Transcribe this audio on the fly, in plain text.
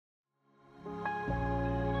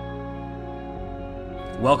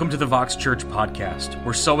Welcome to the Vox Church podcast.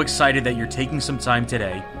 We're so excited that you're taking some time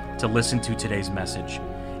today to listen to today's message.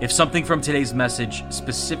 If something from today's message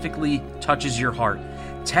specifically touches your heart,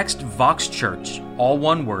 text Vox Church, all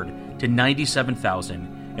one word, to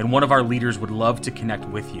 97,000, and one of our leaders would love to connect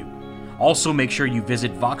with you. Also, make sure you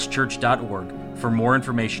visit voxchurch.org for more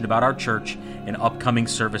information about our church and upcoming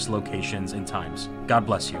service locations and times. God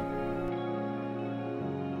bless you.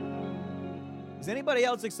 Is anybody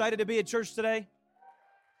else excited to be at church today?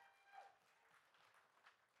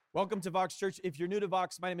 Welcome to Vox Church. If you're new to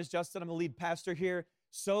Vox, my name is Justin. I'm the lead pastor here.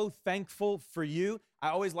 So thankful for you. I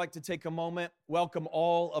always like to take a moment, welcome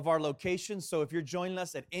all of our locations. So if you're joining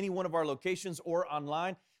us at any one of our locations or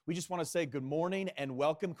online, we just want to say good morning and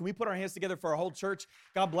welcome. Can we put our hands together for our whole church?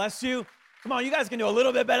 God bless you. Come on, you guys can do a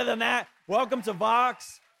little bit better than that. Welcome to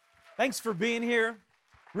Vox. Thanks for being here.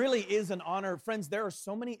 Really is an honor. Friends, there are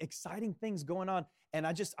so many exciting things going on. And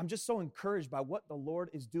I'm just so encouraged by what the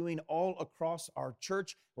Lord is doing all across our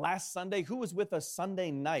church. Last Sunday, who was with us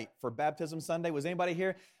Sunday night for Baptism Sunday? Was anybody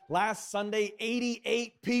here? Last Sunday,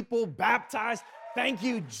 88 people baptized. Thank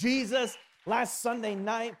you, Jesus. Last Sunday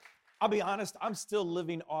night, I'll be honest, I'm still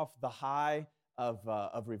living off the high of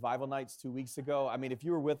revival nights 2 weeks ago. I mean, if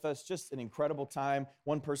you were with us, just an incredible time.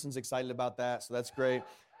 One person's excited about that, so that's great.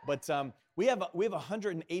 But we have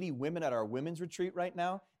 180 women at our women's retreat right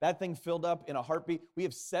now. That thing filled up in a heartbeat. We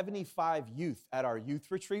have 75 youth at our youth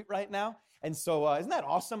retreat right now. And so isn't that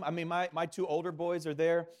awesome? I mean, my two older boys are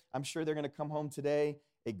there. I'm sure they're going to come home today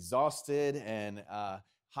exhausted and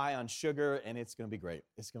high on sugar, and it's going to be great.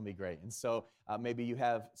 It's going to be great. And so maybe you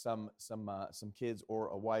have some kids or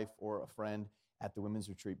a wife or a friend at the women's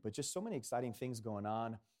retreat. But just so many exciting things going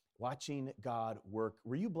on, watching God work.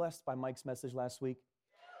 Were you blessed by Mike's message last week?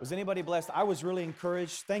 Was anybody blessed? I was really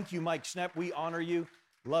encouraged. Thank you, Mike Schnepp. We honor you,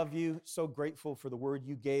 love you, so grateful for the word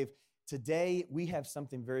you gave. Today, we have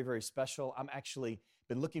something very, very special. I'm actually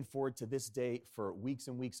been looking forward to this day for weeks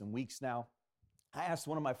and weeks and weeks now. I asked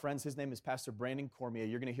one of my friends, his name is Pastor Brandon Cormier.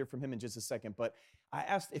 You're going to hear from him in just a second, but I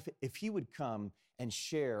asked if he would come and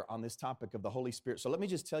share on this topic of the Holy Spirit. So let me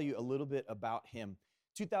just tell you a little bit about him.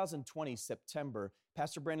 2020, September,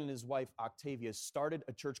 Pastor Brandon and his wife, Octavia, started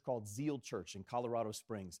a church called Zeal Church in Colorado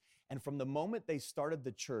Springs. And from the moment they started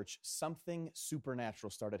the church, something supernatural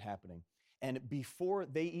started happening. And before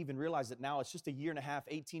they even realized it, now it's just a year and a half,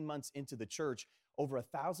 18 months into the church, over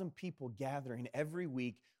 1,000 people gathering every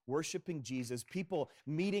week, worshiping Jesus, people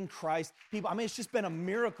meeting Christ, it's just been a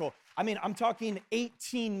miracle. I'm talking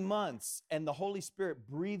 18 months and the Holy Spirit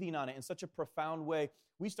breathing on it in such a profound way.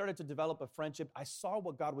 We started to develop a friendship. I saw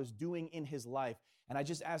what God was doing in his life, and I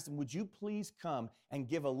just asked him, would you please come and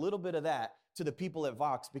give a little bit of that to the people at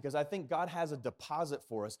Vox, because I think God has a deposit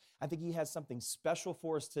for us. I think he has something special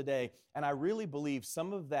for us today, and I really believe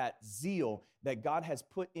some of that zeal that God has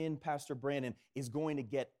put in Pastor Brandon is going to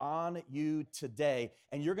get on you today,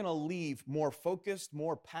 and you're going to leave more focused,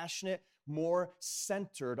 more passionate, more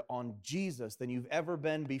centered on Jesus than you've ever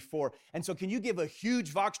been before. And so can you give a huge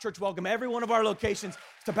Vox Church welcome, every one of our locations,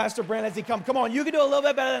 to Pastor Brandon as he comes. Come on, you can do a little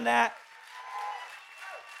bit better than that.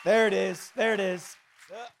 There it is. There it is.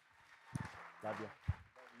 Love you.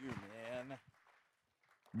 Love you, man.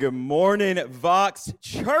 Good morning, Vox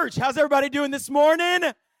Church. How's everybody doing this morning?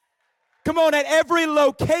 Come on, at every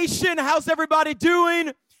location, how's everybody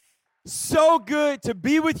doing? So good to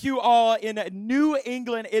be with you all in New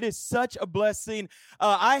England. It is such a blessing.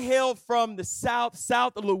 I hail from the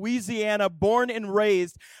South Louisiana, born and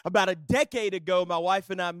raised. About a decade ago, my wife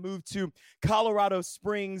and I moved to Colorado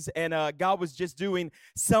Springs, and God was just doing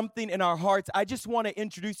something in our hearts. I just want to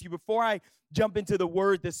introduce you. Before I jump into the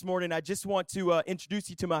word this morning, I just want to introduce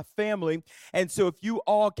you to my family. And so if you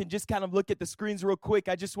all can just kind of look at the screens real quick,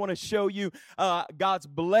 I just want to show you God's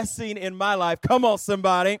blessing in my life. Come on,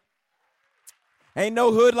 somebody. Ain't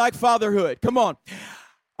no hood like fatherhood. Come on.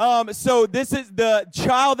 So this is the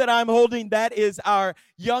child that I'm holding. That is our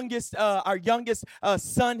youngest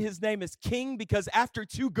son. His name is King, because after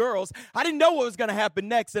two girls, I didn't know what was going to happen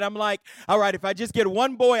next. And I'm like, all right, if I just get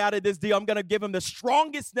one boy out of this deal, I'm going to give him the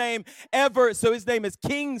strongest name ever. So his name is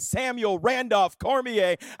King Samuel Randolph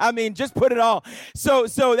Cormier. Just put it all.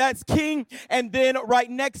 So that's King. And then right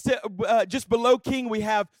next to, just below King, we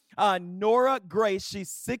have Nora Grace.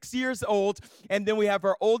 She's 6 years old. And then we have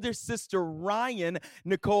her older sister, Ryan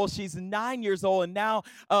Nicole. She's 9 years old. And now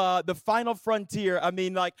the final frontier.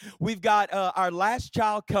 We've got our last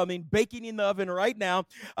child coming, baking in the oven right now.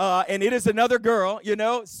 And it is another girl,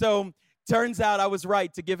 So Turns out I was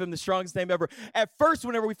right to give him the strongest name ever. At first,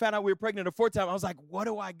 whenever we found out we were pregnant a fourth time, I was like, what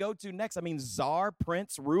do I go to next? I mean, czar,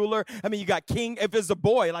 prince, ruler. I mean, you got king. If it's a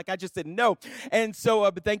boy, like I just didn't know. And so,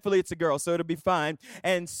 but thankfully it's a girl, so it'll be fine.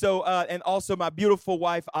 And so, and also my beautiful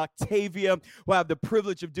wife, Octavia, who I have the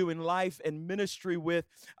privilege of doing life and ministry with.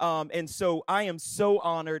 And so I am so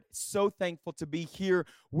honored, so thankful to be here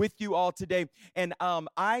with you all today. And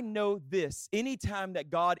I know this, anytime that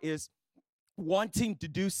God is wanting to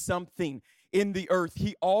do something in the earth,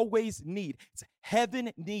 he always needs,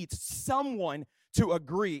 heaven needs someone to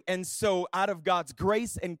agree. And so out of God's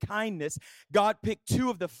grace and kindness, God picked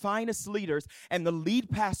two of the finest leaders and the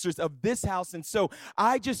lead pastors of this house. And so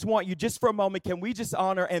I just want you, just for a moment, can we just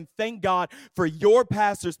honor and thank God for your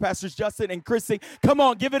pastors, Pastors Justin and Chrissy. Come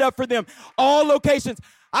on, give it up for them. All locations.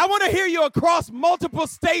 I want to hear you across multiple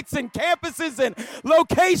states and campuses and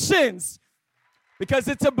locations, because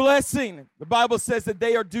it's a blessing. The Bible says that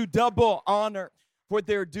they are due double honor for what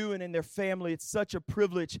they're doing in their family. It's such a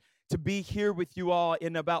privilege to be here with you all.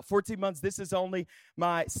 In about 14 months, this is only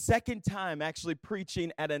my second time actually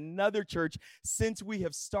preaching at another church since we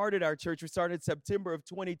have started our church. We started September of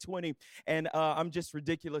 2020, and I'm just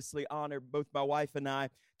ridiculously honored, both my wife and I,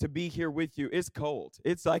 to be here with you. It's cold.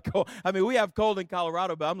 It's like cold. I mean, we have cold in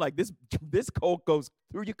Colorado, but I'm like, this cold goes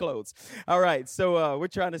through your clothes. All right, so we're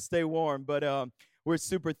trying to stay warm, but we're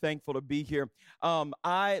super thankful to be here.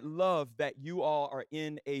 I love that you all are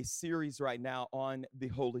in a series right now on the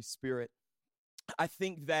Holy Spirit. I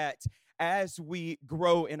think that as we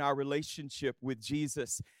grow in our relationship with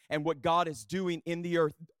Jesus and what God is doing in the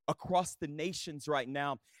earth across the nations right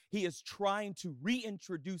now, he is trying to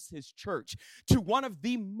reintroduce his church to one of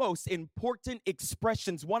the most important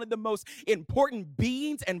expressions, one of the most important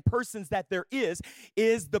beings and persons that there is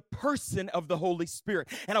the person of the Holy Spirit.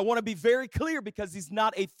 And I want to be very clear, because he's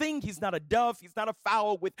not a thing, he's not a dove, he's not a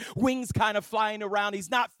fowl with wings kind of flying around,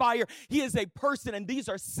 he's not fire, he is a person, and these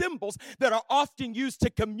are symbols that are often used to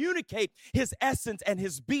communicate his essence and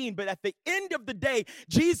his being. But at the end of the day,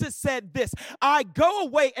 Jesus said this: I go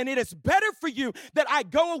away, and it is better for you that I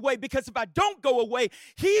go away, because if I don't go away,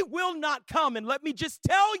 he will not come. And let me just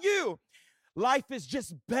tell you, life is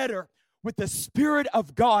just better with the Spirit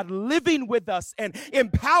of God living with us and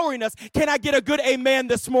empowering us. Can I get a good amen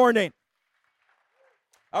this morning?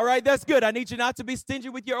 All right, that's good. I need you not to be stingy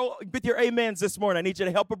with your amens this morning. I need you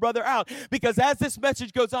to help a brother out, because as this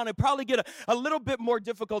message goes on, it'll probably get a little bit more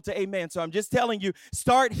difficult to amen. So I'm just telling you,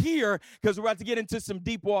 start here, because we're about to get into some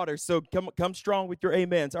deep water. So come strong with your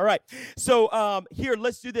amens. All right, so here,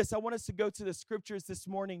 let's do this. I want us to go to the scriptures this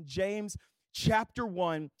morning. James chapter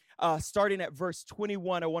 1, starting at verse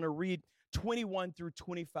 21. I want to read 21 through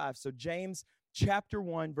 25. So James chapter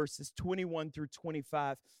 1, verses 21 through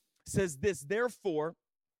 25 says this: Therefore,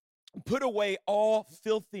 put away all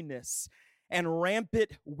filthiness and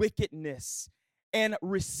rampant wickedness, and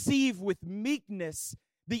receive with meekness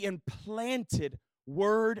the implanted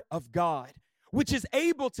word of God, which is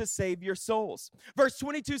able to save your souls. Verse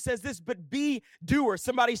 22 says this: But be doers.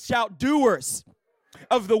 Somebody shout, doers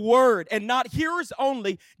of the word, and not hearers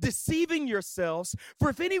only, deceiving yourselves. For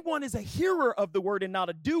if anyone is a hearer of the word and not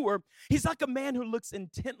a doer, he's like a man who looks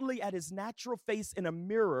intently at his natural face in a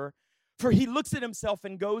mirror. For he looks at himself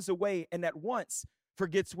and goes away and at once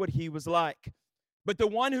forgets what he was like. But the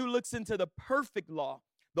one who looks into the perfect law,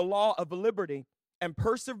 the law of liberty, and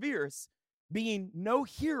perseveres, being no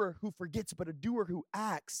hearer who forgets, but a doer who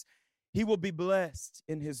acts, he will be blessed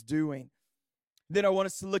in his doing. Then I want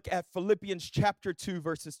us to look at Philippians chapter 2,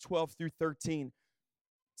 verses 12 through 13. It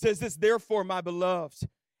says this: Therefore, my beloved,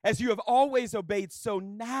 as you have always obeyed, so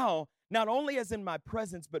now, not only as in my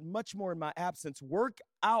presence, but much more in my absence, work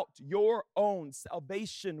out your own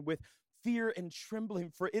salvation with fear and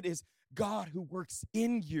trembling, for it is God who works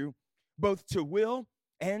in you, both to will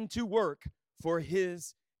and to work for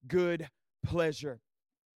his good pleasure.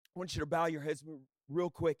 I want you to bow your heads real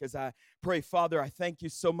quick as I pray. Father, I thank you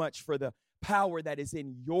so much for the power that is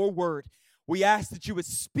in your word. We ask that you would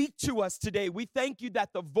speak to us today. We thank you that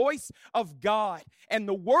the voice of God and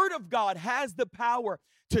the word of God has the power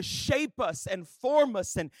to shape us and form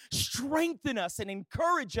us and strengthen us and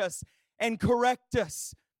encourage us and correct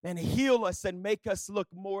us and heal us and make us look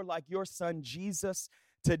more like your son Jesus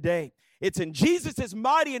today. It's in Jesus'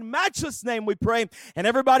 mighty and matchless name we pray. And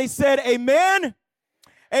everybody said amen.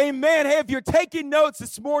 Amen. Hey, if you're taking notes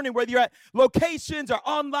this morning, whether you're at locations or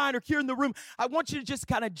online or here in the room, I want you to just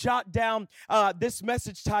kind of jot down this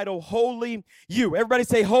message title, Holy You. Everybody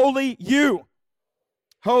say, Holy You.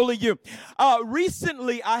 Holy you.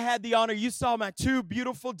 Recently, I had the honor, you saw my two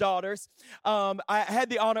beautiful daughters. I had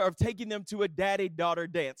the honor of taking them to a daddy-daughter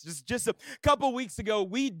dance. Just a couple weeks ago,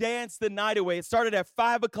 we danced the night away. It started at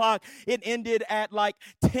 5 o'clock. It ended at like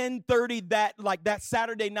 10:30 that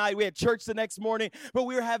Saturday night. We had church the next morning, but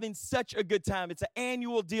we were having such a good time. It's an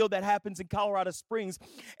annual deal that happens in Colorado Springs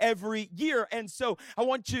every year. And so I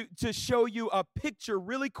want to show you a picture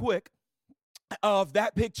really quick of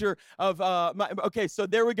that picture of okay, so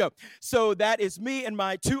there we go. So that is me and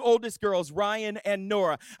my two oldest girls, Ryan and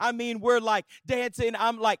Nora. I mean, we're like dancing.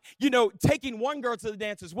 I'm like, taking one girl to the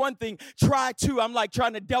dance is one thing. Try two. I'm like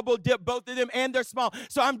trying to double dip both of them, and they're small.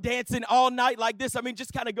 So I'm dancing all night like this. I mean,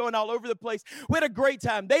 just kind of going all over the place. We had a great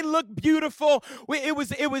time. They look beautiful. It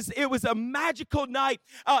was a magical night.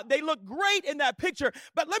 They look great in that picture.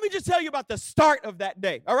 But let me just tell you about the start of that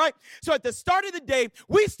day. All right. So at the start of the day,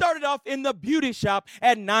 we started off in the beauty shop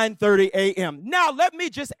at 9:30 a.m. Now, let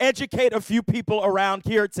me just educate a few people around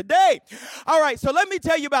here today. All right, so let me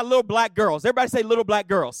tell you about little black girls. Everybody say little black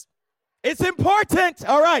girls. It's important.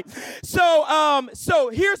 All right.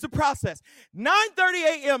 So here's the process.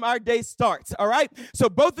 9:30 a.m. our day starts. All right. So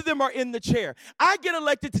both of them are in the chair. I get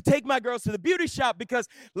elected to take my girls to the beauty shop because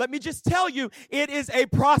let me just tell you, it is a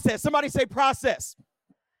process. Somebody say process.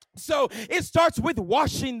 So it starts with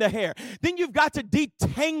washing the hair. Then you've got to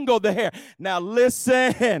detangle the hair. Now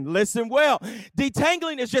listen well.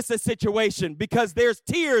 Detangling is just a situation because there's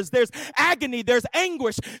tears, there's agony, there's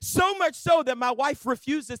anguish. So much so that my wife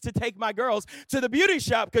refuses to take my girls to the beauty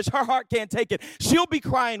shop because her heart can't take it. She'll be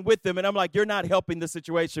crying with them. And I'm like, you're not helping the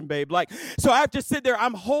situation, babe. So I have to sit there.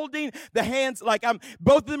 I'm holding the hands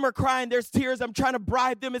both of them are crying. There's tears. I'm trying to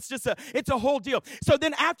bribe them. It's a whole deal. So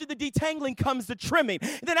then after the detangling comes the trimming.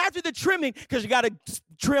 Then after the trimming, because you got to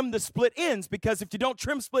trim the split ends, because if you don't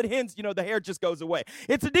trim split ends, the hair just goes away.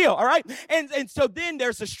 It's a deal, all right? And so then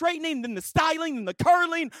there's the straightening, then the styling, then the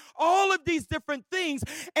curling, all of these different things.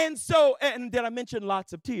 And then I mentioned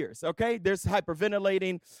lots of tears, okay? There's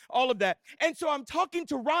hyperventilating, all of that. And so I'm talking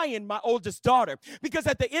to Ryan, my oldest daughter, because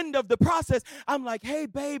at the end of the process, I'm like, hey,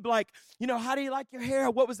 babe, how do you like your hair?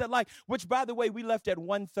 What was that like? Which, by the way, we left at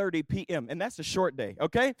 1:30 p.m., and that's a short day,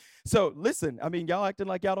 okay? So listen, I mean, y'all acting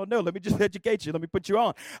like y'all don't know. Let me just educate you. Let me put you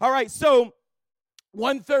on. All right, so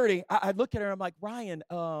 1:30, I look at her, I'm like, Ryan,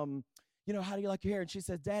 how do you like your hair? And she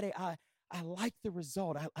says, Daddy, I like the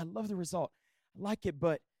result. I love the result. I like it,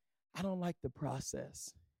 but I don't like the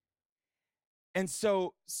process. And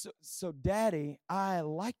so Daddy, I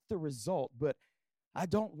like the result, but I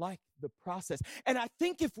don't like the process. And I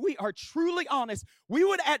think if we are truly honest, we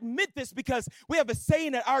would admit this because we have a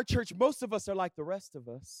saying at our church, most of us are like the rest of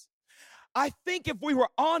us. I think if we were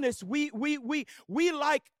honest, we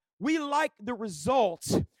like the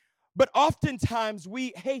results, but oftentimes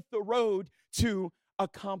we hate the road to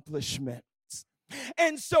accomplishment.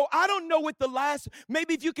 And so I don't know what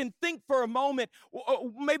maybe if you can think for a moment,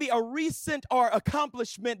 maybe a recent or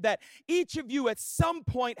accomplishment that each of you at some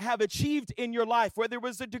point have achieved in your life, whether it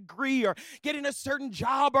was a degree or getting a certain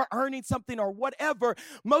job or earning something or whatever.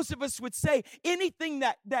 Most of us would say anything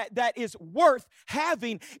that is worth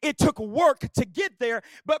having, it took work to get there.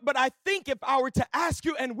 But I think if I were to ask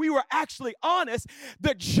you and we were actually honest,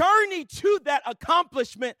 the journey to that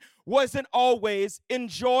accomplishment wasn't always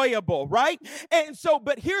enjoyable, right? And so,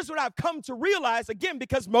 but here's what I've come to realize, again,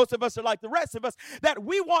 because most of us are like the rest of us, that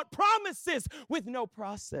we want promises with no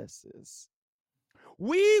processes.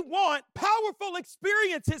 We want powerful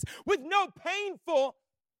experiences with no painful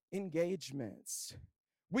engagements.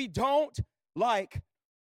 We don't like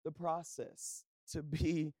the process, to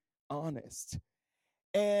be honest.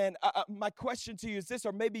 And my question to you is this,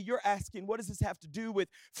 or maybe you're asking, what does this have to do with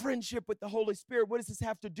friendship with the Holy Spirit? What does this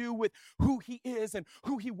have to do with who He is and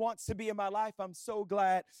who He wants to be in my life? I'm so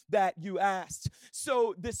glad that you asked.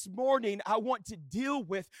 So this morning, I want to deal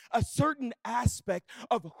with a certain aspect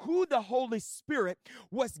of who the Holy Spirit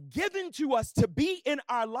was given to us to be in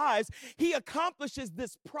our lives. He accomplishes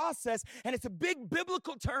this process, and it's a big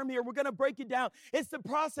biblical term here. We're going to break it down. It's the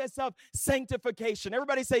process of sanctification.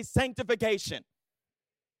 Everybody say sanctification.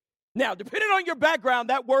 Now, depending on your background,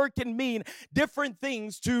 that word can mean different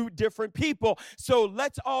things to different people. So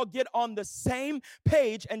let's all get on the same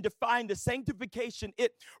page and define the sanctification.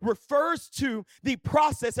 It refers to the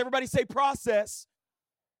process, everybody say process,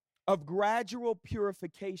 of gradual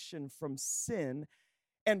purification from sin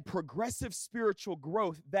and progressive spiritual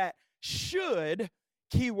growth that should,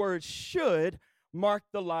 keyword should, mark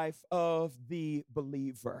the life of the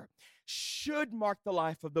believer. should mark the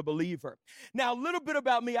life of the believer. Now, a little bit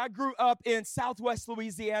about me. I grew up in Southwest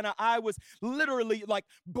Louisiana. I was literally like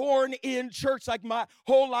born in church like my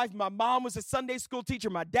whole life. My mom was a Sunday school teacher.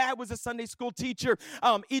 My dad was a Sunday school teacher.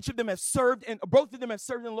 Each of them have served, and both of them have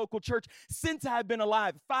served in a local church since I've been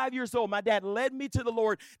alive. 5 years old, my dad led me to the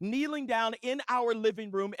Lord, kneeling down in our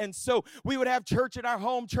living room. And so we would have church in our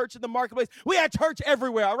home, church in the marketplace. We had church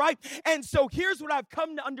everywhere, all right? And so here's what I've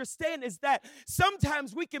come to understand is that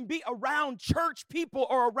sometimes we can be around church people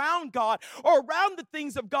or around God or around the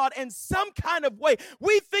things of God in some kind of way.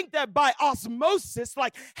 We think that by osmosis,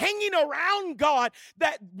 like hanging around God,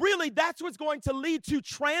 that really that's what's going to lead to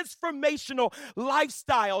transformational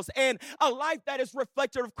lifestyles and a life that is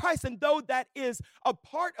reflective of Christ. And though that is a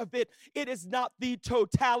part of it, it is not the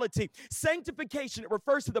totality. Sanctification, it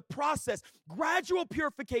refers to the process, gradual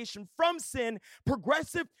purification from sin,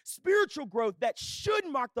 progressive spiritual growth that should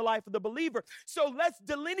mark the life of the believer. So let's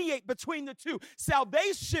delineate between the two.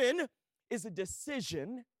 Salvation is a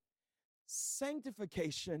decision.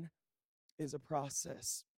 Sanctification is a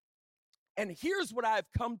process. And here's what I've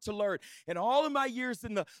come to learn in all of my years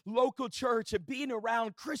in the local church and being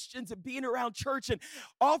around Christians and being around church. And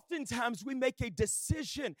oftentimes we make a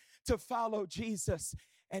decision to follow Jesus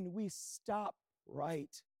and we stop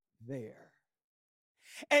right there.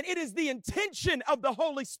 And it is the intention of the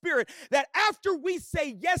Holy Spirit that after we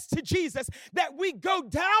say yes to Jesus, that we go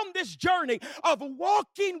down this journey of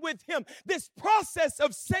walking with him, this process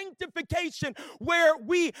of sanctification where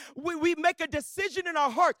we make a decision in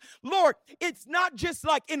our heart. Lord, it's not just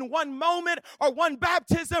like in one moment or one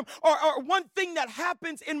baptism or one thing that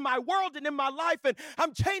happens in my world and in my life and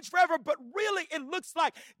I'm changed forever, but really it looks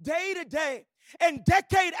like day to day and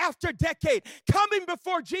decade after decade, coming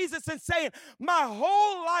before Jesus and saying, my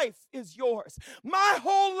whole life is yours. My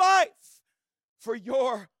whole life for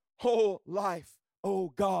your whole life,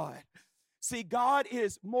 oh God. See, God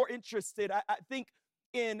is more interested, I think,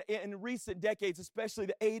 in recent decades, especially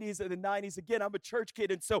the 80s and the 90s. Again, I'm a church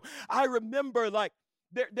kid, and so I remember like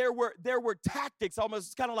there were tactics,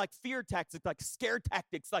 almost kind of like fear tactics, like scare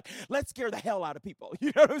tactics, like let's scare the hell out of people.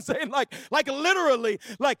 You know what I'm saying? Like literally,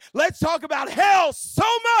 like let's talk about hell so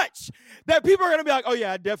much that people are gonna be like, oh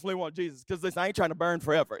yeah, I definitely want Jesus because listen, I ain't trying to burn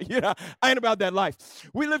forever. You know, I ain't about that life.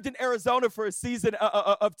 We lived in Arizona for a season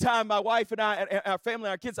of time. My wife and I, and our family,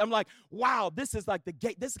 and our kids. I'm like, wow, this is like the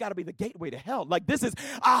gate. This has got to be the gateway to hell. Like this is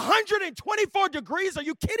 124 degrees. Are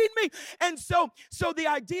you kidding me? And so the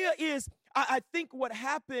idea is, I think what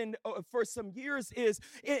happened for some years is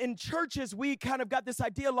in churches, we kind of got this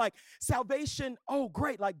idea like salvation, oh,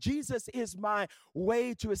 great, like Jesus is my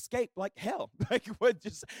way to escape like hell. Like,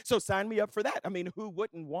 so sign me up for that. I mean, who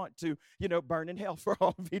wouldn't want to, burn in hell for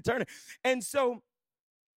all of eternity? And so,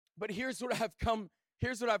 but here's what I've come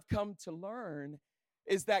to learn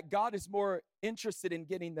is that God is more interested in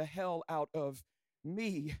getting the hell out of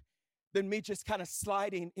me than me just kind of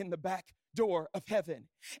sliding in the back door of heaven.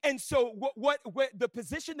 And so what the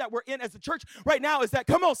position that we're in as a church right now is that,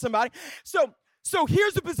 come on somebody, so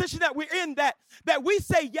here's the position that we're in, that we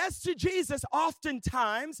say yes to Jesus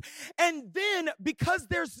oftentimes, and then because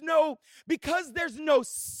there's no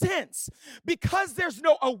sense, because there's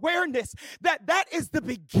no awareness that is the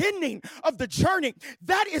beginning of the journey,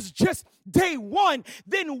 that is just day one,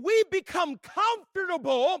 then we become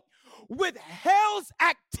comfortable with hell's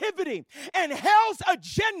activity and hell's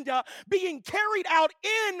agenda being carried out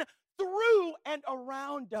in, through, and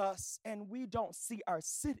around us, and we don't see our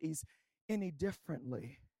cities any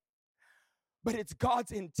differently. But it's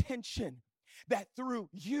God's intention that through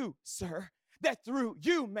you, sir, that through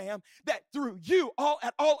you, ma'am, that through you,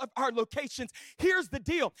 at all of our locations, here's the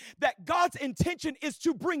deal, that God's intention is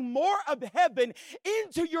to bring more of heaven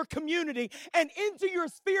into your community and into your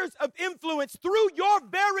spheres of influence through your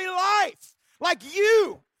very life, like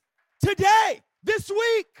you, today, this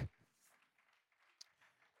week.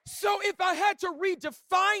 So if I had to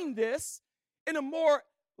redefine this in a more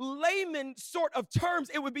layman sort of terms,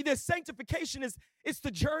 it would be this: sanctification it's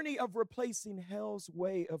the journey of replacing hell's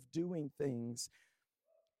way of doing things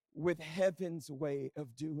with heaven's way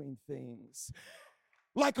of doing things,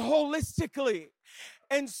 like holistically.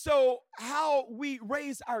 And so how we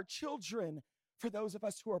raise our children, for those of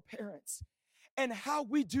us who are parents, and how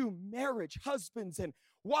we do marriage, husbands and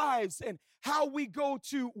wives, and how we go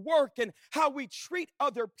to work, and how we treat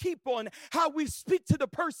other people, and how we speak to the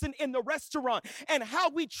person in the restaurant, and how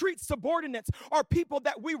we treat subordinates or people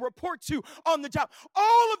that we report to on the job.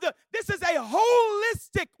 This is a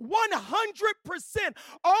holistic 100%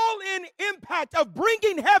 all-in impact of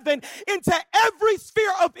bringing heaven into every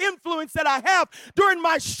sphere of influence that I have during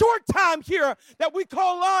my short time here that we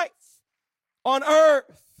call life on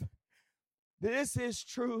earth. This is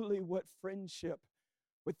truly what friendship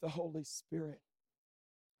with the Holy Spirit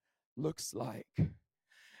looks like.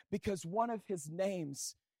 Because one of his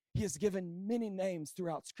names, he has given many names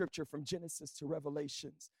throughout Scripture from Genesis to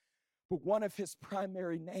Revelations. But one of his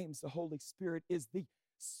primary names, the Holy Spirit, is the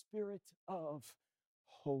Spirit of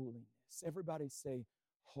holiness. Everybody say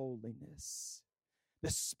holiness.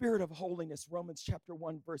 The Spirit of holiness, Romans chapter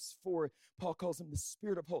 1, verse 4, Paul calls him the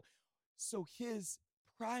Spirit of holiness. So his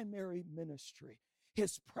primary ministry,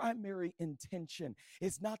 his primary intention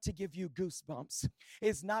is not to give you goosebumps.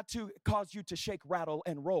 It's not to cause you to shake, rattle,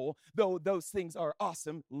 and roll, though those things are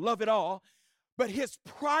awesome. Love it all. But his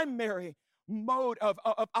primary mode of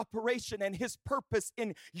operation and his purpose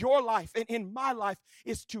in your life and in my life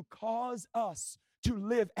is to cause us to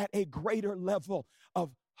live at a greater level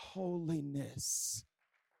of holiness.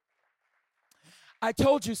 I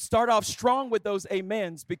told you, start off strong with those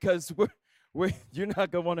amens, because you're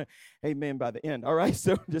not going to want to amen by the end, all right?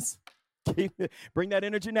 So just bring that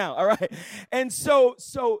energy now, all right? And so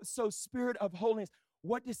Spirit of holiness,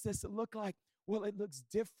 what does this look like? Well, it looks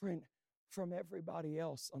different from everybody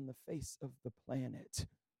else on the face of the planet.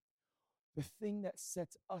 The thing that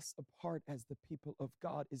sets us apart as the people of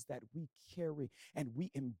God is that we carry and we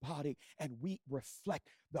embody and we reflect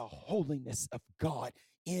the holiness of God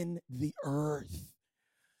in the earth.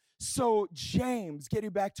 So James,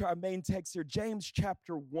 getting back to our main text here, James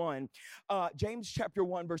chapter 1,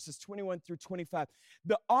 verses 21 through 25.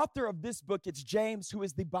 The author of this book, it's James, who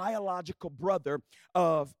is the biological brother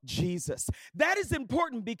of Jesus. That is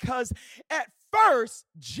important because at first,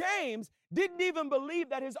 James didn't even believe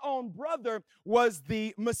that his own brother was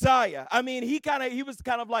the Messiah. I mean, he was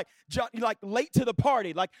kind of like late to the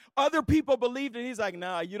party. Like other people believed it. He's like,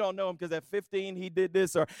 nah, you don't know him because at 15 he did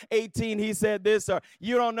this, or 18 he said this, or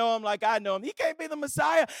you don't know him like I know him. He can't be the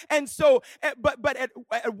Messiah. And so, but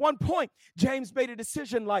at one point, James made a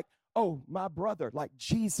decision like, oh, my brother, like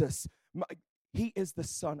Jesus, he is the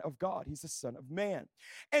Son of God. He's the Son of Man.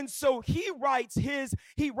 And so he writes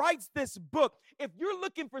this book. If you're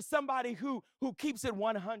looking for somebody who keeps it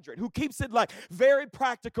 100, who keeps it like very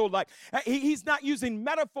practical, like he's not using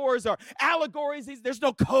metaphors or allegories. There's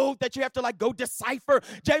no code that you have to like go decipher.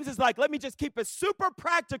 James is like, let me just keep it super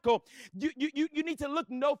practical. You need to look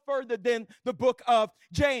no further than the book of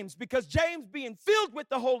James, because James, being filled with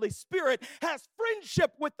the Holy Spirit, has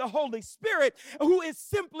friendship with the Holy Spirit, who is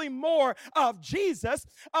simply more of Jesus.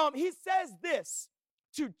 He says this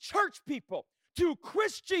to church people, to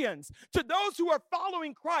Christians, to those who are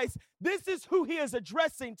following Christ. This is who he is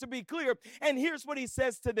addressing, to be clear. And here's what he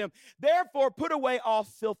says to them. Therefore, put away all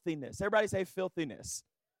filthiness. Everybody say filthiness.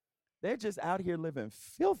 They're just out here living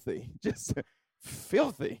filthy, just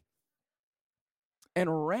filthy,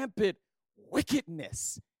 and rampant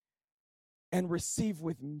wickedness, and receive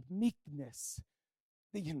with meekness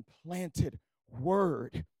the implanted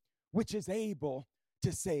word, which is able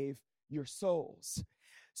to save your souls.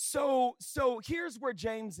 So here's where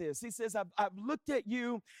James is. He says, I've looked at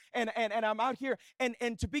you and I'm out here.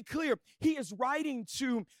 And to be clear, he is writing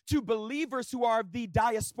to believers who are the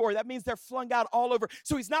diaspora. That means they're flung out all over.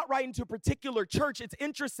 So he's not writing to a particular church. It's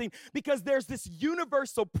interesting because there's this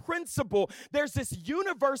universal principle. There's this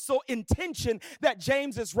universal intention that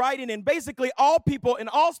James is writing in. Basically, all people in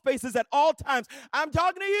all spaces at all times. I'm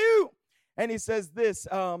talking to you. And he says this,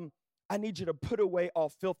 I need you to put away all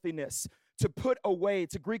filthiness. To put away,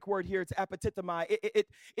 it's a Greek word here, it's apotithemi.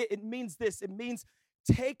 It means this. It means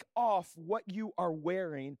take off what you are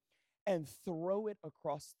wearing and throw it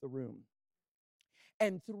across the room.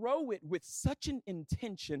 And throw it with such an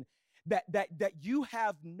intention that you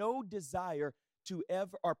have no desire to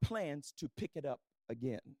ever, or plans to pick it up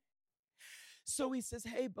again. So he says,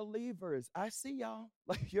 hey, believers, I see y'all.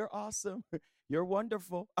 Like, you're awesome. You're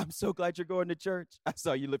wonderful. I'm so glad you're going to church. I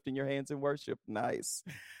saw you lifting your hands in worship. Nice.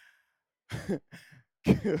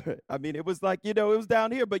 Good. I mean, it was like, it was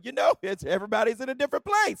down here, but it's everybody's in a different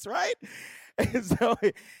place, right? And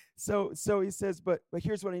so he says, but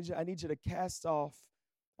here's what I need you to cast off.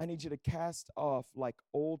 I need you to cast off like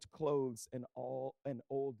old clothes and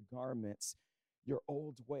old garments, your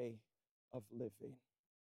old way of living.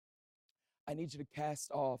 I need you to cast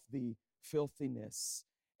off the filthiness.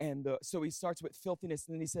 And so he starts with filthiness,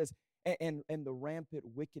 and then he says, and the rampant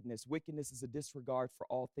wickedness. Wickedness is a disregard for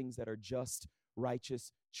all things that are just,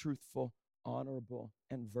 righteous, truthful, honorable,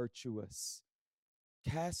 and virtuous.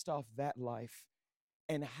 Cast off that life.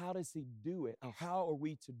 And how does he do it? Or how are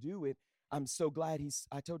we to do it? I'm so glad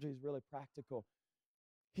I told you he's really practical.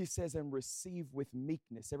 He says, and receive with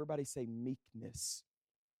meekness. Everybody say meekness.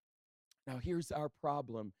 Now here's our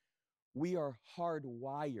problem. We are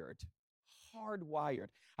hardwired hardwired,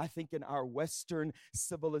 I think, in our Western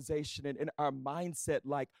civilization and in our mindset,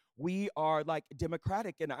 like we are like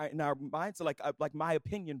democratic in our mindset, like my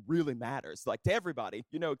opinion really matters, like to everybody,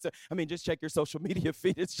 just check your social media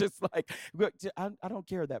feed. It's just like, I don't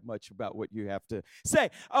care that much about what you have to say.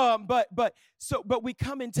 But we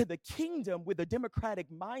come into the kingdom with a democratic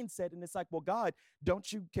mindset, and it's like, well, God,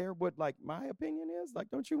 don't you care what like my opinion is? Like,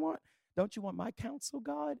 don't you want my counsel,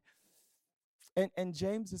 God? And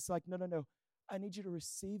James is like, no. I need you to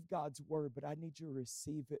receive God's word, but I need you to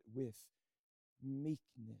receive it with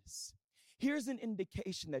meekness. Here's an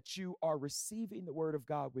indication that you are receiving the word of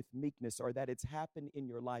God with meekness, or that it's happened in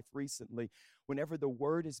your life recently. Whenever the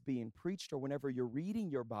word is being preached, or whenever you're reading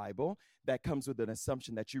your Bible, that comes with an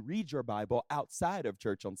assumption that you read your Bible outside of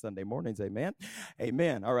church on Sunday mornings. Amen.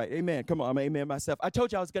 Amen. All right. Amen. Come on. I'm amen myself. I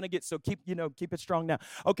told you I was going to get, so keep it strong now.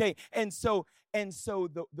 Okay. And so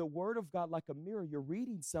the word of God, like a mirror, you're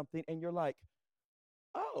reading something and you're like,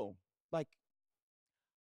 oh,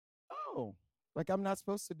 I'm not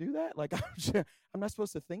supposed to do that. Like, I'm not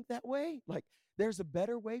supposed to think that way. Like, there's a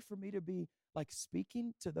better way for me to be like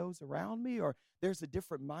speaking to those around me, or there's a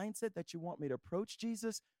different mindset that you want me to approach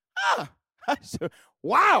Jesus.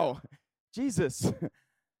 Wow, Jesus,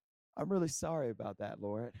 I'm really sorry about that,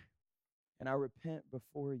 Lord. And I repent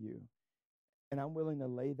before you. And I'm willing to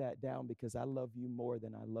lay that down because I love you more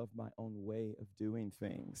than I love my own way of doing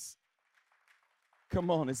things. Come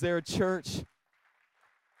on, is there a church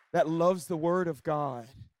that loves the word of God?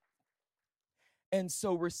 And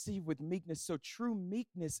so receive with meekness. So true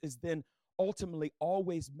meekness is then ultimately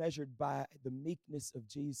always measured by the meekness of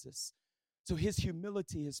Jesus. So his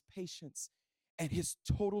humility, his patience, and his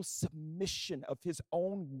total submission of his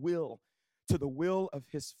own will to the will of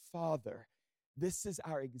his Father. This is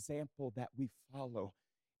our example that we follow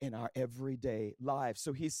in our everyday lives.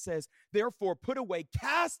 So he says, therefore, put away,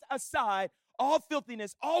 cast aside all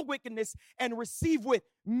filthiness, all wickedness, and receive with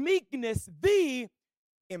meekness the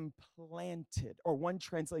implanted, or one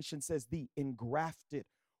translation says the engrafted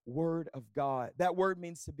word of God. That word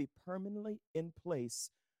means to be permanently in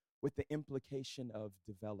place with the implication of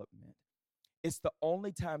development. It's the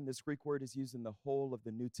only time this Greek word is used in the whole of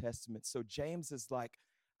the New Testament. So James is like,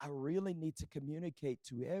 I really need to communicate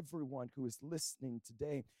to everyone who is listening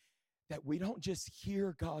today that we don't just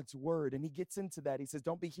hear God's word. And he gets into that. He says,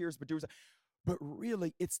 don't be hearers, but doers. But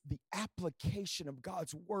really, it's the application of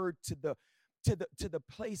God's word to the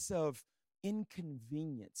place of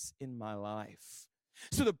inconvenience in my life.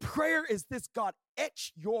 So the prayer is this: God,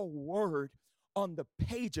 etch your word on the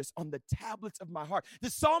pages, on the tablets of my heart.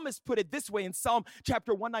 The psalmist put it this way in Psalm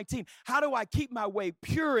chapter 119. How do I keep my way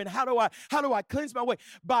pure, and how do I cleanse my way?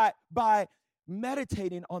 By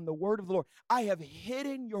meditating on the word of the Lord. I have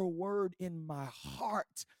hidden your word in my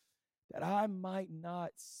heart that I might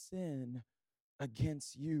not sin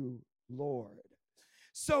against you, Lord.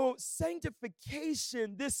 So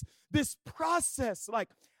sanctification, this process, like,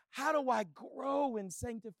 how do I grow in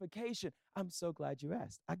sanctification? I'm so glad you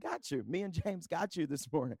asked. I got you. Me and James got you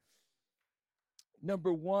this morning.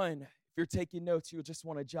 Number one, if you're taking notes, you'll just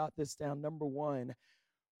want to jot this down. Number one,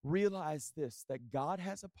 realize this, that God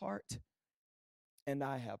has a part and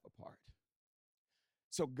I have a part.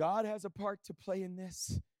 So God has a part to play in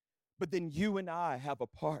this, but then you and I have a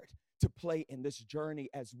part to play in this journey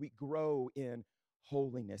as we grow in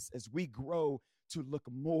holiness, as we grow to look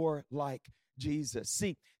more like Jesus.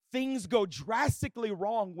 See, things go drastically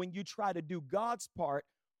wrong when you try to do God's part,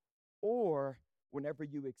 or whenever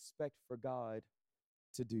you expect for God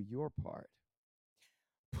to do your part.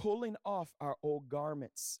 Pulling off our old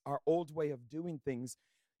garments, our old way of doing things,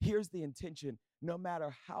 here's the intention. No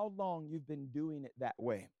matter how long you've been doing it that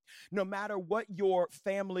way, no matter what your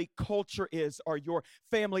family culture is or your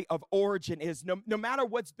family of origin is, no matter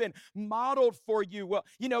what's been modeled for you, well,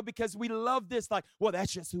 because we love this, like, well,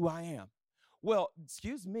 that's just who I am. Well,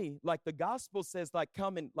 excuse me, like the gospel says, like,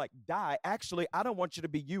 come and like die. Actually, I don't want you to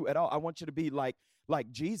be you at all. I want you to be like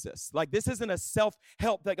Jesus. Like, this isn't a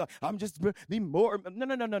self-help thing. Like, I'm just be more.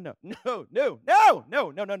 No.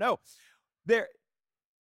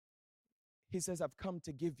 He says, I've come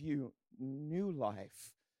to give you new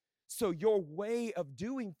life. So your way of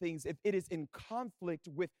doing things, if it is in conflict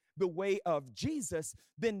with the way of Jesus,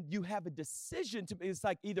 then you have a decision to, it's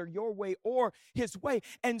like either your way or his way.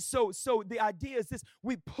 And so the idea is this: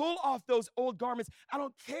 we pull off those old garments. I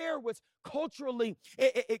don't care what's culturally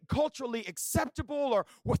acceptable or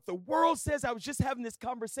what the world says. I was just having this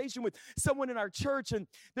conversation with someone in our church, and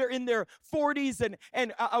they're in their 40s,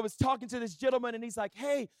 and I was talking to this gentleman, and he's like,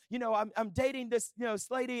 hey, I'm dating this, this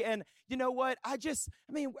lady, and you know what? At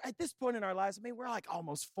this point in our lives, we're like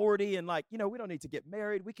almost 40, and like, we don't need to get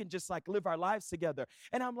married. We can just like live our lives together.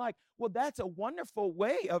 And I'm like, well, that's a wonderful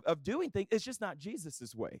way of doing things. It's just not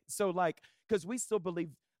Jesus's way. So like, because we still believe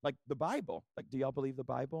like the Bible. Like, do y'all believe the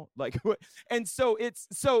Bible? Like, and so it's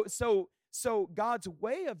so God's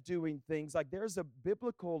way of doing things, like there's a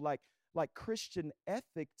biblical like Christian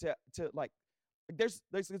ethic to like, there's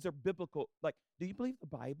a biblical, like, do you believe the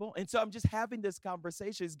Bible? And so I'm just having this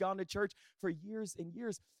conversation. He's gone to church for years and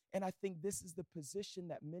years. And I think this is the position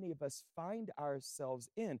that many of us find ourselves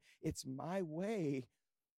in. It's my way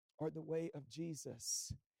or the way of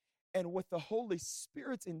Jesus. And what the Holy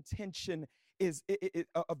Spirit's intention is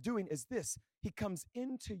of doing is this. He comes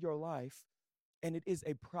into your life, and it is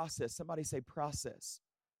a process. Somebody say process.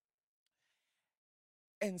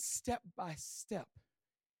 And step by step,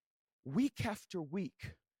 week after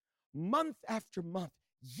week, month after month,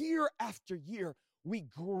 year after year, we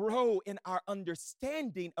grow in our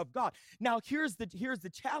understanding of God. Now, here's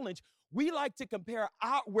the challenge. We like to compare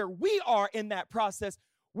where we are in that process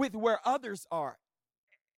with where others are.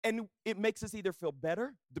 And it makes us either feel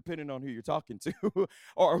better, depending on who you're talking to,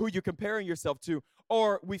 or who you're comparing yourself to,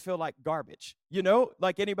 or we feel like garbage.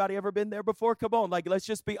 Like anybody ever been there before? Come on, like, let's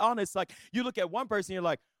just be honest. Like, you look at one person, you're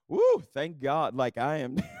like, woo, thank God. Like, I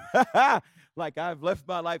am, like, I've left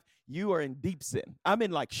my life. You are in deep sin. I'm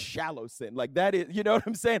in like shallow sin. Like that is, you know what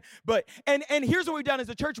I'm saying? But, and here's what we've done as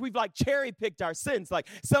a church. We've like cherry picked our sins. Like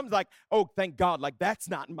some's like, oh, thank God. Like that's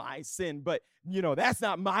not my sin, but that's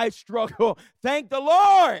not my struggle. Thank the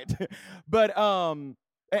Lord. But, and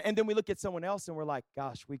then we look at someone else and we're like,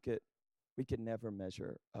 gosh, we could never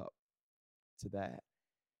measure up to that.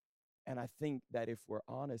 And I think that if we're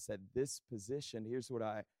honest at this position, here's what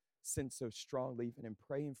I sense so strongly, even in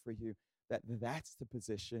praying for you, that's the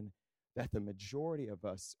position that the majority of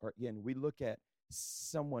us are in. We look at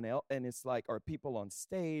someone else, and it's like, or people on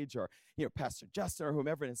stage, or Pastor Justin or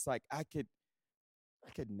whomever, and it's like, I could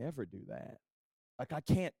never do that. Like I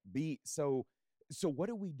can't be so what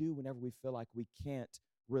do we do whenever we feel like we can't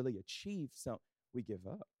really achieve something? We give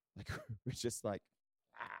up. Like we're just like,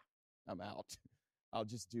 I'm out. I'll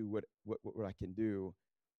just do what I can do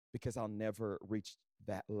because I'll never reach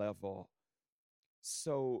that level.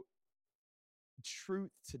 So truth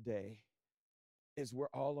today is we're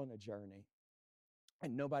all on a journey,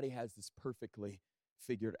 and nobody has this perfectly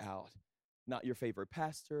figured out. Not your favorite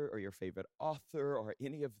pastor or your favorite author or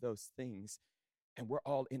any of those things. And we're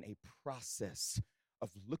all in a process of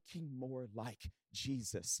looking more like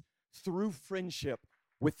Jesus through friendship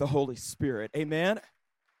with the Holy Spirit. Amen.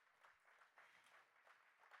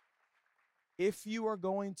 If you are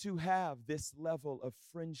going to have this level of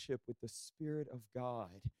friendship with the Spirit of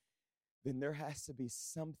God, then there has to be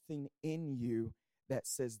something in you that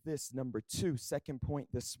says this. Number 2, second point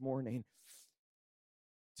this morning,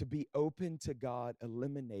 to be open to God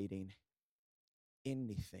eliminating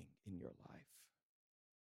anything in your life.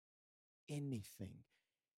 Anything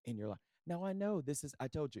in your life. Now, I know this is, I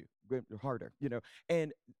told you, harder,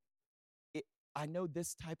 and I know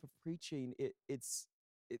this type of preaching, it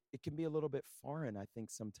can be a little bit foreign, I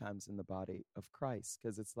think, sometimes in the body of Christ,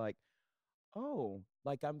 because it's like, oh,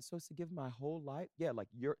 like I'm supposed to give my whole life? Yeah, like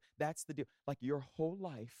that's the deal. Like your whole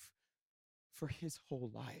life for his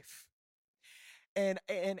whole life. And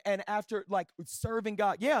after like serving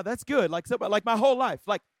God, yeah, that's good. Like my whole life,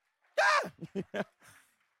 like, ah!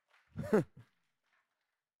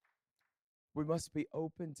 We must be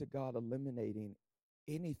open to God eliminating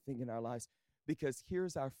anything in our lives, because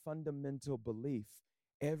here's our fundamental belief.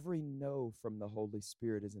 Every no from the Holy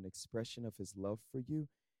Spirit is an expression of his love for you,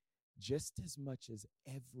 just as much as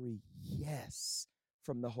every yes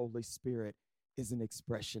from the Holy Spirit is an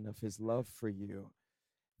expression of his love for you.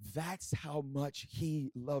 That's how much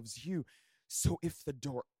he loves you. So if the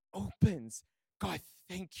door opens, God,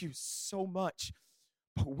 thank you so much.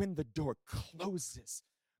 But when the door closes,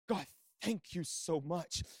 God, thank you so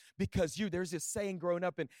much, because there's this saying growing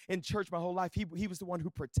up in church my whole life, he was the one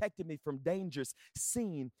who protected me from dangers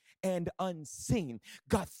seen and unseen.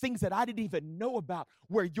 God, things that I didn't even know about,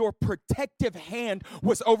 where your protective hand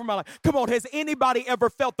was over my life. Come on, has anybody ever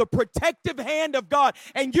felt the protective hand of God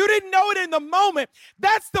and you didn't know it in the moment?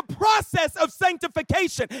 That's the process of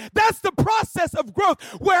sanctification. That's the process of growth,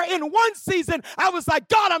 where in one season I was like,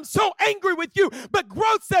 God, I'm so angry with you. But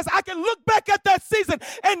growth says I can look back at that season,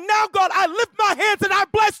 and now, God, I lift my hands and I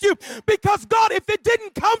bless you, because God, if it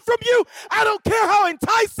didn't come from you, I don't care how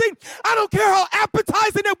enticing, I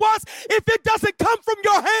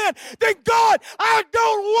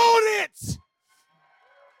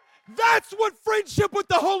That's what friendship with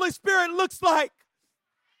the Holy Spirit looks like.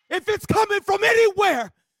 If it's coming from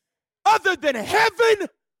anywhere other than heaven,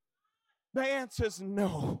 the answer is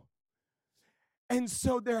no. And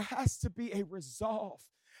so there has to be a resolve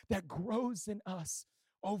that grows in us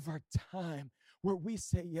over time where we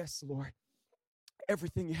say, yes, Lord,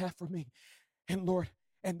 everything you have for me. And Lord,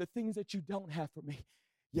 and the things that you don't have for me,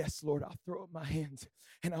 yes, Lord, I'll throw up my hands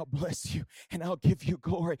and I'll bless you and I'll give you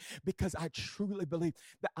glory because I truly believe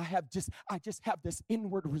that I just have this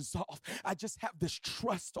inward resolve. I just have this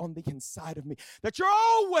trust on the inside of me that you're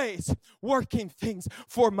always working things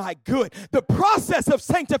for my good. The process of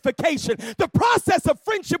sanctification, the process of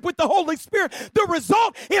friendship with the Holy Spirit, the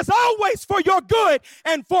result is always for your good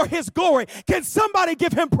and for his glory. Can somebody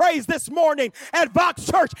give him praise this morning at Vox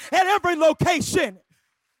Church at every location?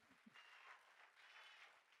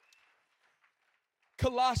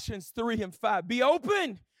 Colossians 3 and 5. Be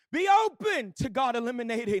open to God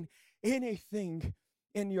eliminating anything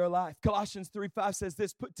in your life. Colossians 3:5 says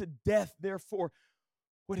this, put to death, therefore,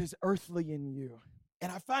 what is earthly in you.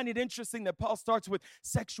 And I find it interesting that Paul starts with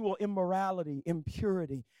sexual immorality,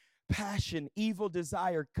 impurity, passion, evil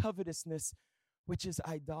desire, covetousness, which is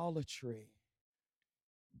idolatry.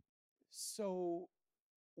 So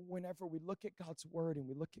whenever we look at God's word and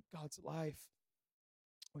we look at God's life,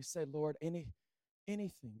 we say, Lord, anything,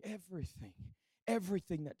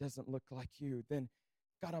 everything that doesn't look like you, then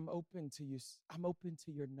God, I'm open to you. I'm open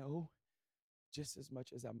to your no just as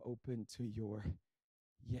much as I'm open to your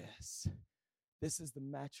yes. This is the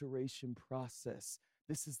maturation process.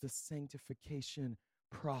 This is the sanctification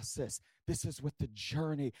process. This is what the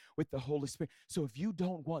journey with the Holy Spirit. So if you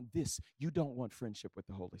don't want this, you don't want friendship with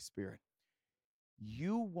the Holy Spirit.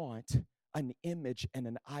 You want an image and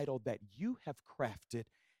an idol that you have crafted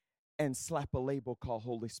and slap a label called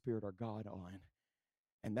Holy Spirit or God on.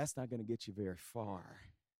 And that's not going to get you very far.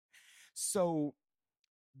 So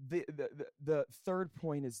the third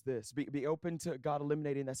point is this. Be open to God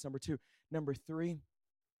eliminating. That's number 2. Number 3,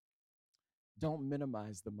 don't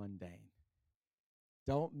minimize the mundane.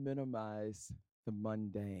 Don't minimize the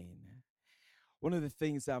mundane. One of the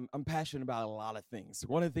things I'm passionate about, a lot of things.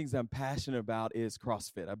 One of the things I'm passionate about is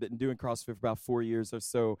CrossFit. I've been doing CrossFit for about 4 years or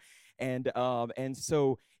so, and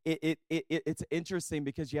so it's interesting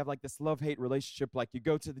because you have like this love-hate relationship. Like you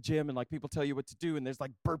go to the gym and like people tell you what to do, and there's like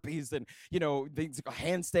burpees and things like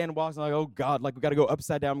handstand walks. And like, oh God, like we got to go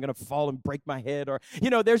upside down. I'm gonna fall and break my head, or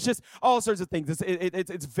there's just all sorts of things.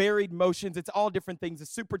 It's varied motions. It's all different things. It's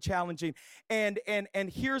super challenging. And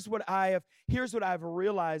here's what I've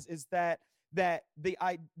realized is that the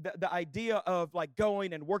idea of like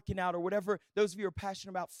going and working out or whatever, those of you who are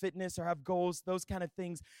passionate about fitness or have goals, those kind of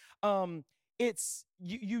things, it's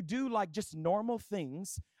you do like just normal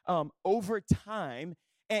things over time,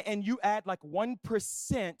 and you add like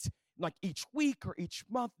 1% like each week or each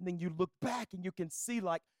month, and then you look back and you can see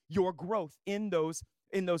like your growth in those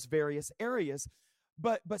various areas.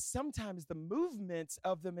 But sometimes the movements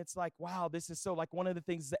of them, it's like, wow, this is so like one of the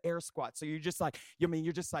things is the air squat. So you're just like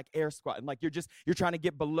air squatting. Like you're trying to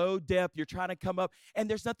get below depth. You're trying to come up, and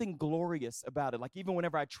there's nothing glorious about it. Like even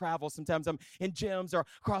whenever I travel, sometimes I'm in gyms or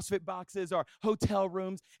CrossFit boxes or hotel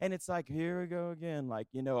rooms, and it's like, here we go again, like,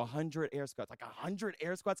 100 air squats, like 100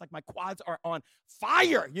 air squats. Like my quads are on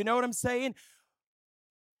fire. You know what I'm saying?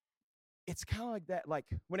 It's kind of like that. Like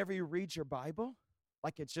whenever you read your Bible,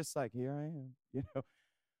 like it's just like, here I am,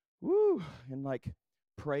 woo, and like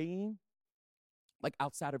praying, like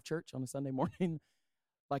outside of church on a Sunday morning,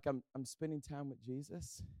 like I'm spending time with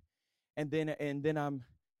Jesus, and then I'm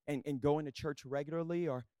going to church regularly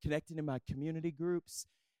or connecting in my community groups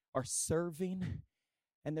or serving,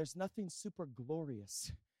 and there's nothing super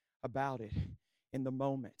glorious about it in the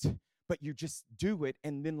moment, but you just do it,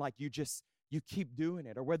 and then like you keep doing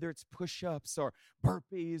it, or whether it's push-ups or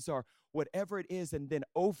burpees or whatever it is, and then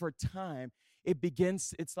over time,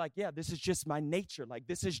 it's like, yeah, this is just my nature. Like,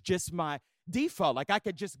 this is just my default. Like, I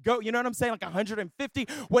could just go, you know what I'm saying? Like 150,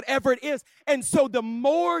 whatever it is. And so the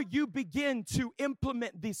more you begin to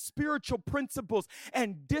implement these spiritual principles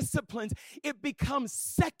and disciplines, it becomes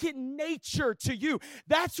second nature to you.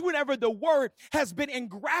 That's whenever the word has been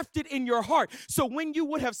engrafted in your heart. So when you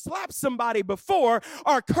would have slapped somebody before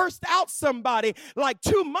or cursed out somebody like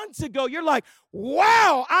 2 months ago, you're like,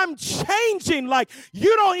 wow, I'm changing. Like,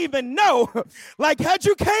 you don't even know. Like, had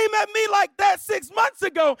you came at me like that 6 months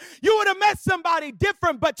ago, you would have met somebody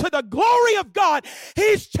different. But to the glory of God,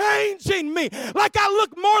 he's changing me. Like, I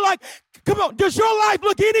look more like, come on, does your life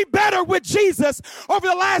look any better with Jesus over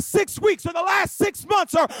the last 6 weeks or the last 6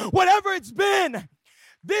 months or whatever it's been?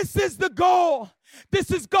 This is the goal.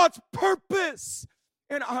 This is God's purpose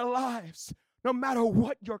in our lives, no matter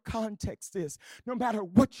what your context is, no matter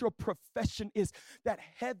what your profession is, that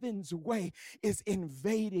heaven's way is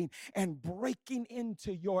invading and breaking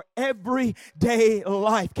into your everyday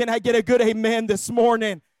life. Can I get a good amen this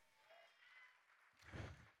morning?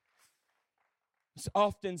 It's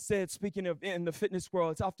often said, speaking of in the fitness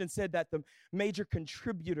world, it's often said that the major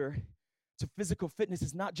contributor to physical fitness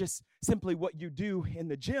is not just simply what you do in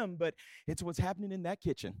the gym, but it's what's happening in that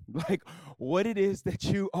kitchen, like what it is that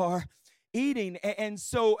you are eating. And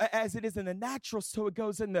so as it is in the natural, so it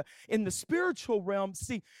goes in the spiritual realm.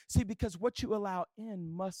 See, because what you allow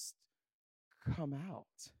in must come out.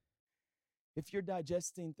 If you're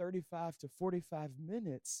digesting 35 to 45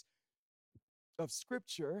 minutes of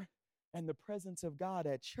scripture and the presence of God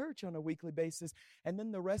at church on a weekly basis, and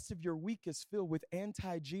then the rest of your week is filled with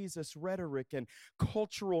anti-Jesus rhetoric and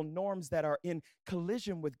cultural norms that are in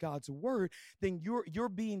collision with God's word, then you're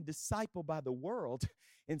being discipled by the world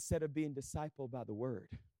instead of being discipled by the word.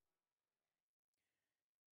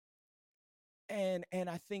 And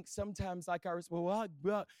I think sometimes like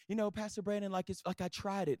Pastor Brandon, like it's like I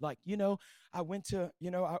tried it. Like, I went to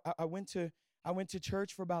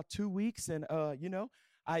church for about 2 weeks, and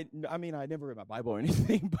I mean, I never read my Bible or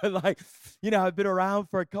anything, but like, I've been around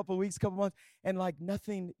for a couple weeks, couple months, and like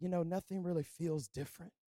nothing really feels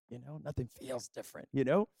different, nothing feels different,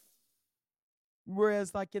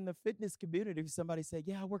 Whereas like in the fitness community, if somebody said,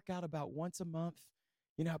 yeah, I work out about once a month,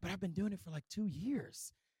 but I've been doing it for like 2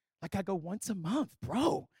 years. Like I go once a month,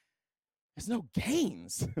 bro. There's no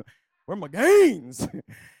gains. Where are my gains?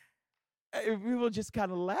 People just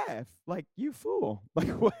kind of laugh, like, you fool. Like,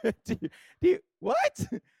 what? What?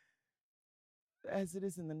 As it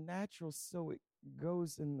is in the natural, so it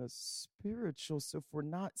goes in the spiritual. So if we're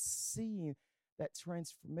not seeing that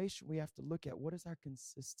transformation, we have to look at what does our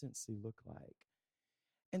consistency look like?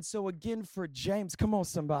 And so again, for James, come on,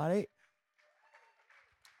 somebody.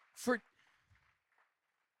 For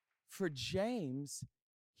James,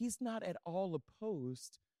 he's not at all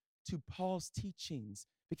opposed to Paul's teachings,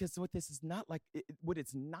 because what this is not like, what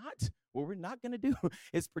we're not going to do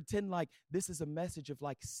is pretend like this is a message of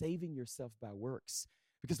like saving yourself by works,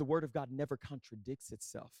 because the word of God never contradicts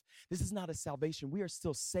itself. This is not a salvation. We are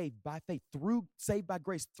still saved by faith, saved by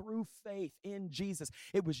grace through faith in Jesus.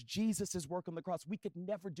 It was Jesus' work on the cross. We could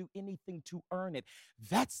never do anything to earn it.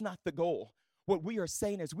 That's not the goal. What we are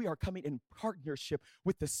saying is we are coming in partnership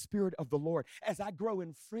with the Spirit of the Lord. As I grow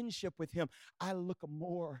in friendship with him, I look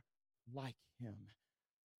more like him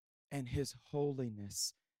and his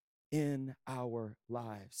holiness in our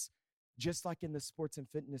lives. Just like in the sports and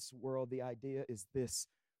fitness world, the idea is this.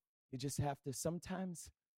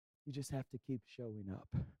 Sometimes you just have to keep showing up.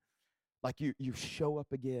 Like you show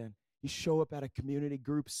up again. You show up at a community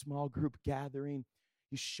group, small group gathering.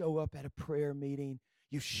 You show up at a prayer meeting.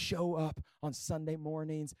 You show up on Sunday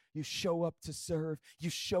mornings. You show up to serve. You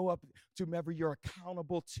show up to whomever you're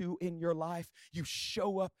accountable to in your life. You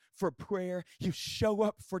show up for prayer. You show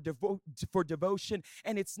up for devotion.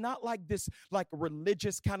 And it's not like this like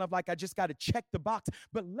religious kind of like I just got to check the box.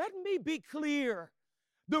 But let me be clear.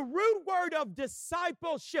 The root word of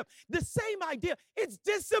discipleship, the same idea, it's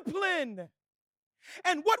discipline.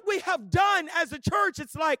 And what we have done as a church,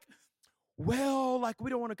 it's like, well, like we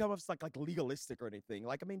don't want to come off like legalistic or anything.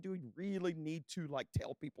 Like, I mean, do we really need to like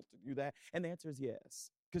tell people to do that? And the answer is yes,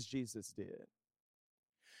 because Jesus did.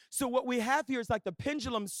 So what we have here is like the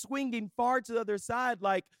pendulum swinging far to the other side,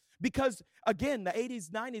 like, because again, the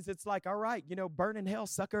 80s, 90s, it's like, all right, burn in hell,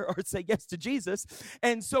 sucker, or say yes to Jesus.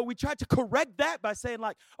 And so we tried to correct that by saying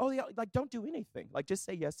like, oh, yeah, like don't do anything. Like just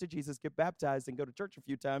say yes to Jesus, get baptized and go to church a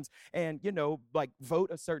few times and, like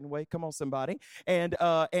vote a certain way. Come on, somebody. And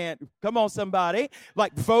come on, somebody,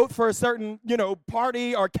 like vote for a certain,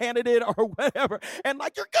 party or candidate or whatever. And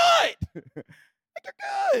like, you're good. Like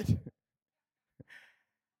you're good.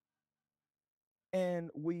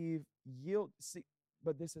 And we've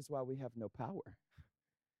but this is why we have no power.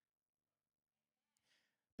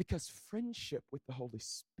 Because friendship with the Holy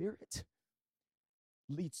Spirit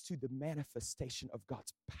leads to the manifestation of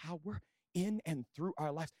God's power in and through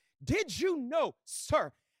our lives. Did you know,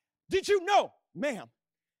 sir, did you know, ma'am,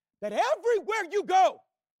 that everywhere you go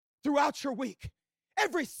throughout your week,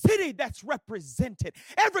 every city that's represented,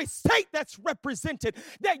 every state that's represented,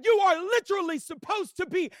 that you are literally supposed to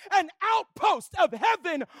be an outpost of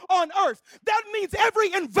heaven on earth. That means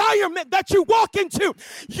every environment that you walk into,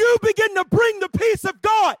 you begin to bring the peace of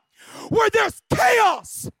God where there's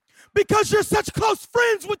chaos because you're such close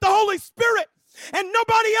friends with the Holy Spirit. and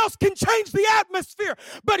nobody else can change the atmosphere,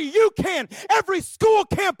 but you can. Every school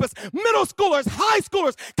campus, middle schoolers, high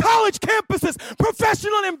schoolers, college campuses,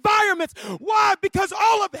 professional environments. Why? Because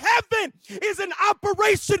all of heaven is in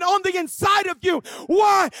operation on the inside of you.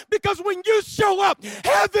 Why? Because when you show up,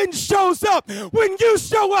 heaven shows up. When you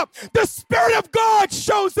show up, the Spirit of God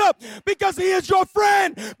shows up because He is your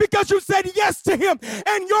friend, because you said yes to Him,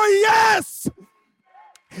 and your yes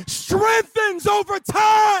strengthens over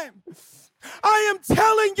time. I am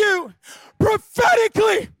telling you,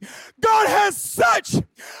 prophetically, God has such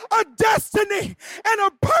a destiny and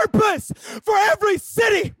a purpose for every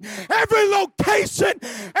city, every location,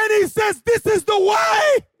 and He says, this is the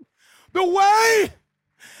way. The way,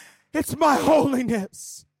 it's my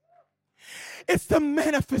holiness. It's the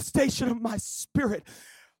manifestation of my Spirit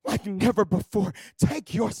like never before.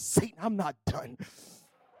 Take your seat. I'm not done.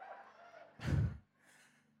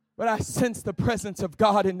 But I sense the presence of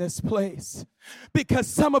God in this place because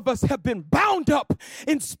some of us have been bound up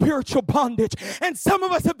in spiritual bondage, and some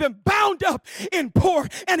of us have been bound up in poor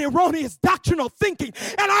and erroneous doctrinal thinking.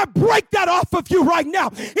 And I break that off of you right now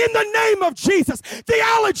in the name of Jesus.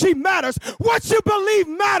 Theology matters. What you believe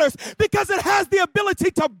matters because it has the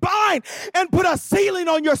ability to bind and put a ceiling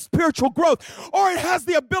on your spiritual growth, or it has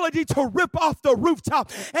the ability to rip off the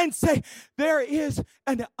rooftop and say, there is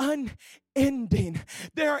an unending,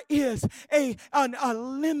 there is a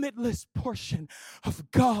limitless portion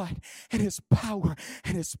of God and His power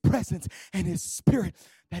and His presence and His Spirit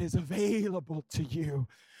that is available to you.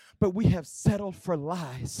 But we have settled for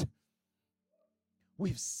lies.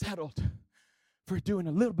 We've settled for doing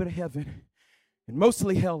a little bit of heaven and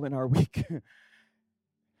mostly hell in our week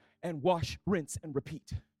and wash, rinse, and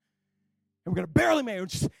repeat. And we're going to barely make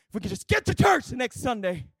it. If we could just get to church the next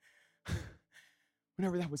Sunday.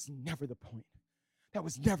 Whenever that was never the point. That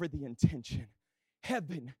was never the intention.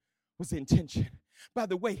 Heaven was the intention. By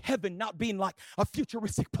the way, heaven not being like a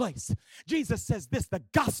futuristic place. Jesus says this, the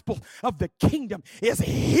gospel of the kingdom is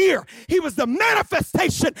here. He was the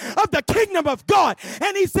manifestation of the kingdom of God.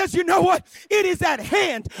 And He says, you know what? It is at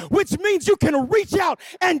hand, which means you can reach out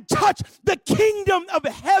and touch the kingdom of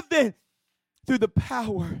heaven through the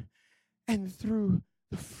power and through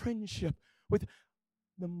the friendship with.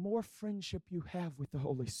 The more friendship you have with the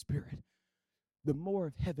Holy Spirit, the more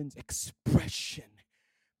of heaven's expression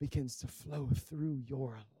begins to flow through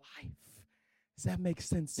your life. Does that make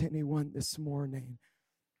sense to anyone this morning?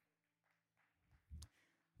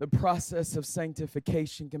 The process of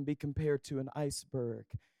sanctification can be compared to an iceberg,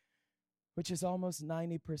 which is almost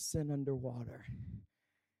 90% underwater.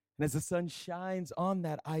 And as the sun shines on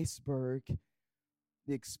that iceberg,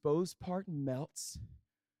 the exposed part melts,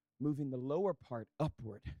 moving the lower part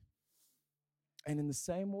upward. And in the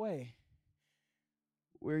same way,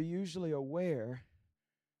 we're usually aware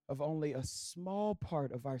of only a small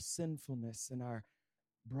part of our sinfulness and our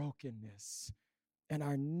brokenness and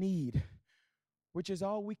our need, which is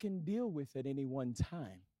all we can deal with at any one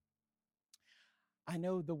time. I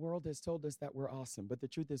know the world has told us that we're awesome, but the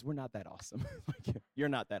truth is we're not that awesome. You're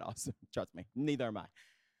not that awesome, trust me. Neither am I.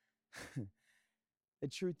 The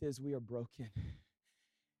truth is we are broken.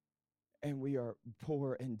 And we are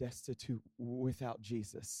poor and destitute without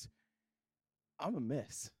Jesus. I'm a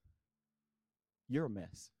mess. You're a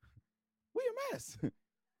mess. We a mess.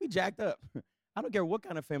 We jacked up. I don't care what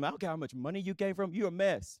kind of family. I don't care how much money you came from. You're a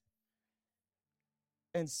mess.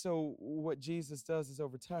 And so what Jesus does is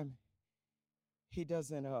over time, He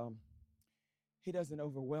doesn't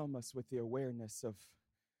overwhelm us with the awareness of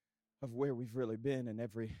where we've really been and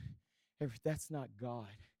every that's not God.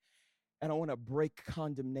 And I want to break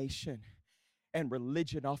condemnation and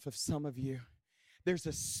religion off of some of you. There's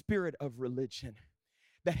a spirit of religion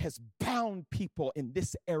that has bound people in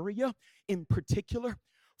this area in particular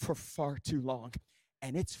for far too long.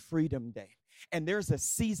 And it's Freedom Day. And there's a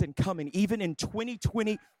season coming, even in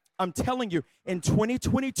 2020. I'm telling you, in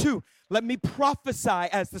 2022, let me prophesy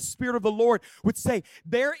as the Spirit of the Lord would say,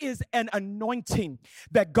 there is an anointing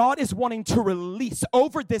that God is wanting to release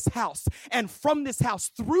over this house and from this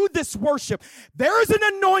house through this worship. There is an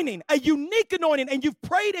anointing, a unique anointing, and you've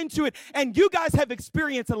prayed into it, and you guys have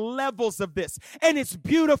experienced levels of this, and it's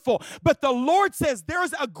beautiful. But the Lord says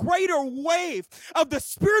there's a greater wave of the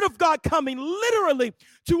Spirit of God coming literally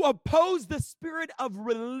to oppose the spirit of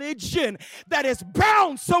religion that has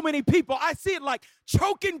bound so many people. I see it like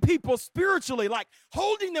choking people spiritually, like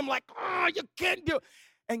holding them like, you can't do it.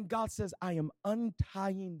 And God says, I am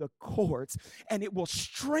untying the cords, and it will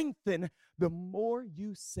strengthen the more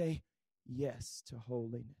you say yes to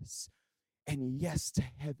holiness and yes to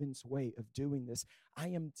heaven's way of doing this. I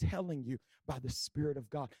am telling you by the Spirit of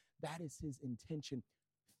God, that is His intention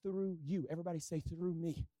through you. Everybody say through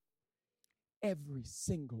me. Every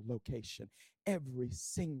single location, every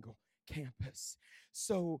single campus.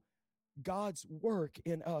 So God's work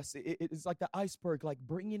in us, it is like the iceberg, like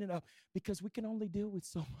bringing it up, because we can only deal with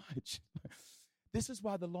so much. This is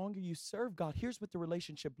why the longer you serve God, here's what the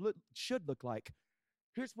relationship should look like.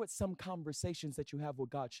 Here's what some conversations that you have with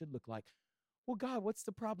God should look like. Well, God, what's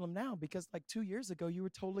the problem now? Because like 2 years ago, you were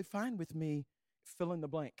totally fine with me, fill in the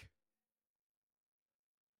blank.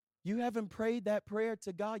 You haven't prayed that prayer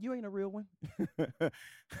to God. You ain't a real one.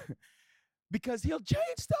 Because he'll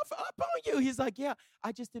change stuff up on you. He's like, yeah,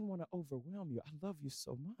 I just didn't want to overwhelm you. I love you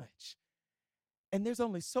so much. And there's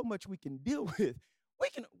only so much we can deal with.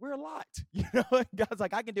 We're a lot. You know, God's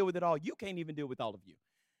like, I can deal with it all. You can't even deal with all of you.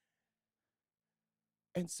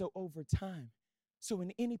 And so over time, so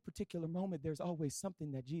in any particular moment, there's always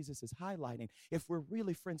something that Jesus is highlighting. If we're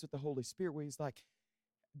really friends with the Holy Spirit, where he's like,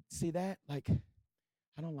 see that? Like,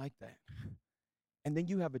 I don't like that. And then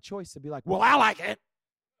you have a choice to be like, well, I like it.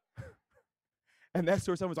 And that's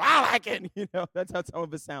where someone's, I like it. You know, that's how some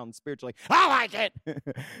of us sound spiritually. I like it.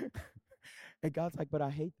 And God's like, but I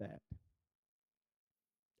hate that.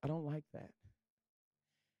 I don't like that.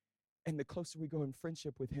 And the closer we go in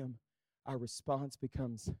friendship with him, our response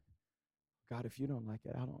becomes, God, if you don't like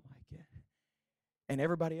it, I don't like it. And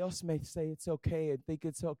everybody else may say it's okay and think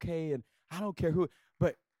it's okay, and I don't care who,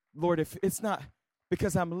 but Lord, if it's not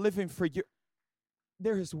because I'm living for you,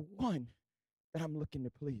 there is one that I'm looking to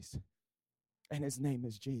please. And his name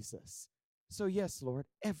is Jesus. So yes, Lord,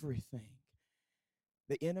 everything.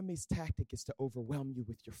 The enemy's tactic is to overwhelm you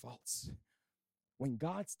with your faults. When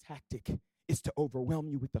God's tactic is to overwhelm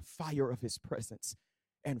you with the fire of his presence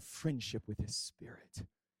and friendship with his Spirit.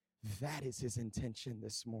 That is his intention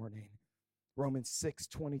this morning. Romans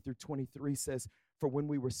 6:20-23 says, for when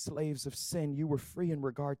we were slaves of sin, you were free in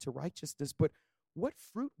regard to righteousness. But what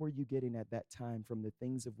fruit were you getting at that time from the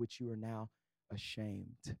things of which you are now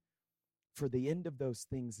ashamed? For the end of those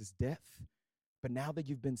things is death. But now that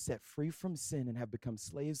you've been set free from sin and have become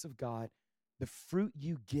slaves of God, the fruit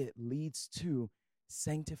you get leads to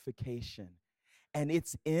sanctification. And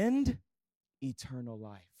its end, eternal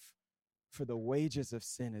life. For the wages of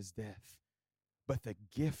sin is death. But the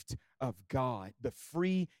gift of God, the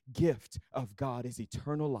free gift of God is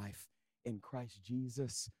eternal life in Christ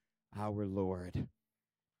Jesus, our Lord.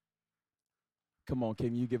 Come on,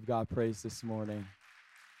 can you give God praise this morning?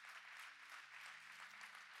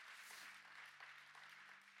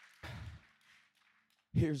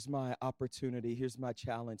 Here's my opportunity. Here's my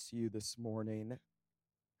challenge to you this morning.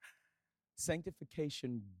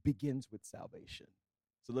 Sanctification begins with salvation.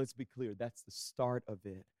 So let's be clear, that's the start of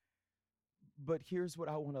it. But here's what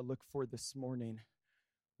I want to look for this morning.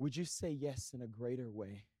 Would you say yes in a greater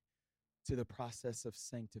way to the process of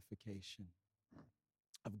sanctification,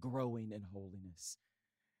 of growing in holiness?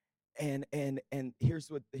 And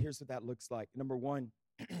here's what that looks like. Number one,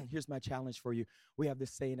 here's my challenge for you. We have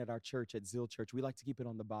this saying at our church, at Zeal Church. We like to keep it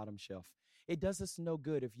on the bottom shelf. It does us no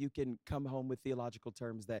good if you can come home with theological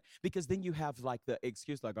terms because then you have like the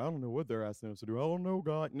excuse, like, I don't know what they're asking us to do. I don't know,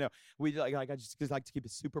 God. No, we I just like to keep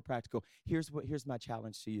it super practical. Here's my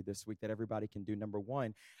challenge to you this week that everybody can do. Number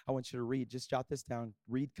one, I want you to read, just jot this down.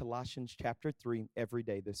 Read Colossians chapter 3 every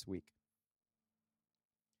day this week.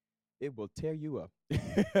 It will tear you up.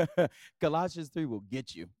 Colossians 3 will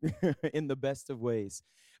get you in the best of ways.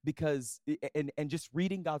 Because, and just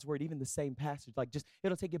reading God's word, even the same passage, like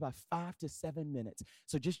it'll take you about 5 to 7 minutes.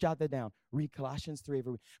 So just jot that down. Read Colossians 3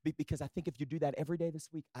 every week. Because I think if you do that every day this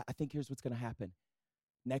week, I think here's what's going to happen.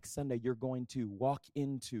 Next Sunday, you're going to walk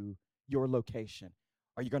into your location.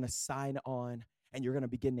 Or you're going to sign on, and you're going to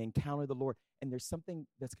begin to encounter the Lord. And there's something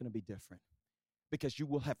that's going to be different. Because you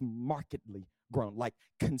will have markedly grown, like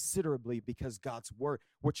considerably, because God's word,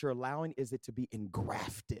 what you're allowing is it to be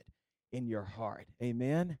engrafted in your heart.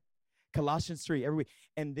 Amen. Colossians 3 every week.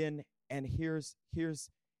 And here's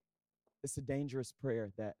it's a dangerous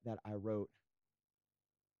prayer that I wrote.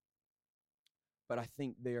 But I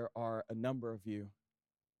think there are a number of you,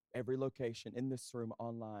 every location, in this room,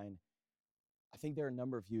 online. I think there are a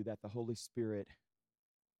number of you that the Holy Spirit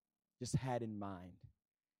just had in mind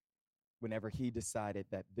whenever he decided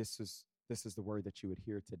that this is the word that you would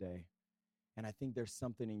hear today. And I think there's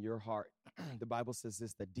something in your heart. The Bible says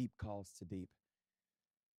this, that deep calls to deep.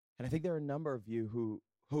 And I think there are a number of you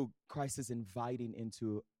who Christ is inviting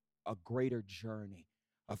into a greater journey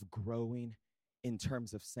of growing in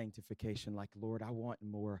terms of sanctification. Like, Lord, I want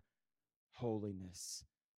more holiness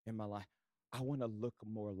in my life. I want to look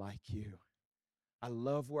more like you. I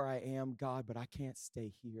love where I am, God, but I can't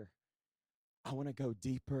stay here. I want to go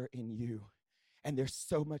deeper in you. And there's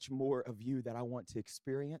so much more of you that I want to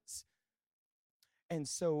experience. And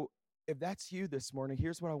so if that's you this morning,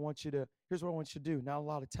 here's what I want you to do. Not a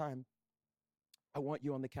lot of time. I want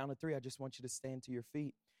you on the count of 3. I just want you to stand to your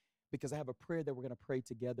feet because I have a prayer that we're going to pray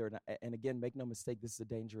together. And again, make no mistake, this is a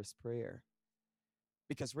dangerous prayer.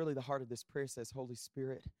 Because really the heart of this prayer says, Holy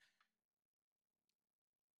Spirit,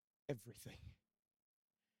 everything.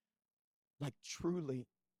 Like truly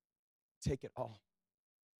take it all.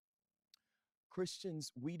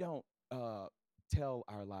 Christians, we don't tell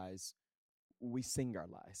our lies. We sing our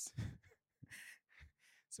lies.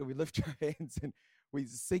 So we lift our hands and we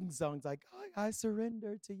sing songs like, I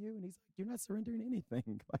surrender to you. And he's like, you're not surrendering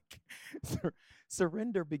anything. Like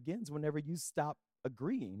surrender begins whenever you stop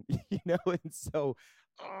agreeing, And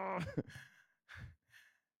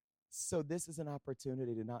so this is an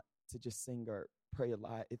opportunity to not to just sing or pray a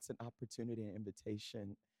lie. It's an opportunity and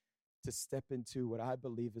invitation to step into what I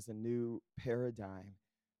believe is a new paradigm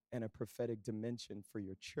and a prophetic dimension for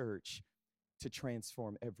your church to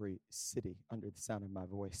transform every city under the sound of my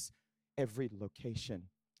voice, every location.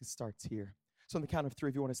 It starts here. So on the count of 3,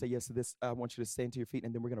 if you want to say yes to this, I want you to stand to your feet,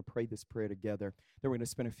 and then we're going to pray this prayer together. Then we're going to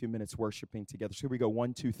spend a few minutes worshiping together. So here we go,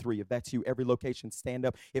 1, 2, 3. If that's you, every location, stand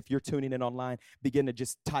up. If you're tuning in online, begin to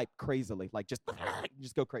just type crazily, like just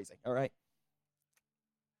go crazy, all right?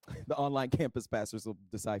 The online campus pastors will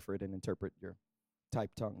decipher it and interpret your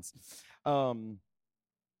typed tongues.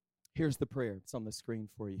 Here's the prayer. It's on the screen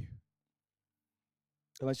for you.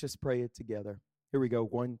 Let's just pray it together. Here we go.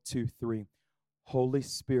 1, 2, 3. Holy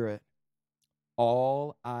Spirit,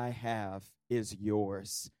 all I have is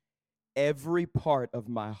yours. Every part of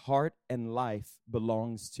my heart and life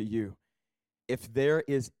belongs to you. If there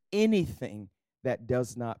is anything that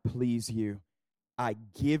does not please you, I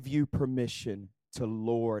give you permission to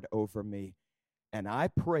lord over me. And I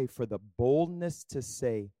pray for the boldness to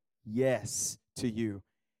say yes to you.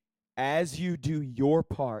 As you do your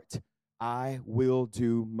part, I will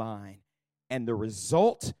do mine. And the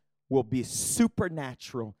result will be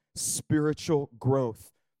supernatural spiritual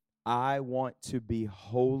growth. I want to be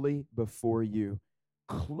holy before you,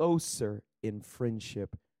 closer in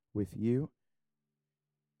friendship with you.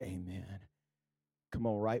 Amen. Come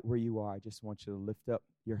on, right where you are, I just want you to lift up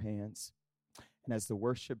your hands. And as the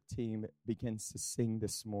worship team begins to sing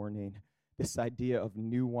this morning, this idea of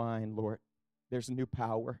new wine, Lord, there's new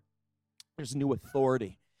power, there's new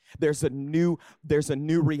authority. There's a new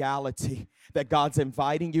reality that God's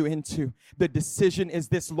inviting you into. The decision is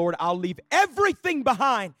this, Lord, I'll leave everything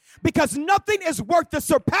behind because nothing is worth the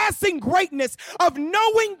surpassing greatness of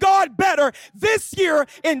knowing God better this year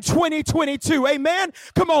in 2022. Amen.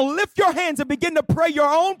 Come on, lift your hands and begin to pray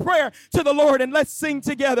your own prayer to the Lord, and let's sing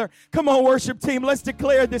together. Come on, worship team, let's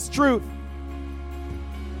declare this truth.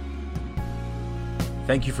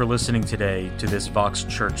 Thank you for listening today to this Vox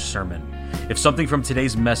Church sermon. If something from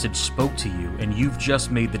today's message spoke to you and you've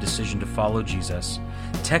just made the decision to follow Jesus,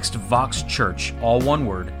 text Vox Church, all one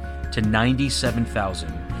word, to 97,000,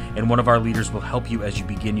 and one of our leaders will help you as you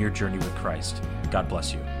begin your journey with Christ. God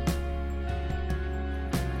bless you.